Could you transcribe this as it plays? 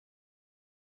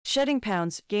Shedding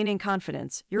pounds, gaining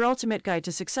confidence, your ultimate guide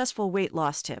to successful weight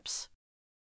loss tips.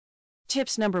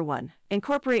 Tips number 1.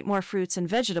 Incorporate more fruits and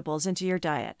vegetables into your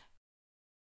diet.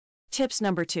 Tips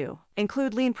number 2.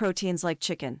 Include lean proteins like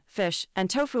chicken, fish, and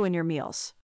tofu in your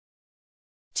meals.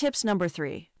 Tips number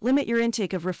 3. Limit your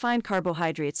intake of refined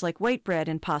carbohydrates like white bread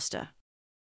and pasta.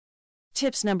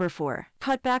 Tips number 4.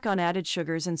 Cut back on added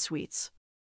sugars and sweets.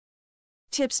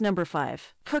 Tips number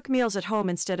 5. Cook meals at home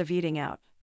instead of eating out.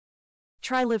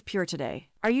 Try Live Pure today.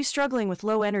 Are you struggling with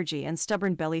low energy and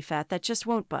stubborn belly fat that just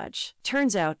won't budge?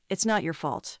 Turns out, it's not your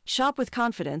fault. Shop with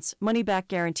confidence, money-back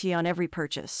guarantee on every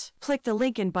purchase. Click the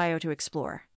link in bio to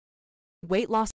explore. Weight loss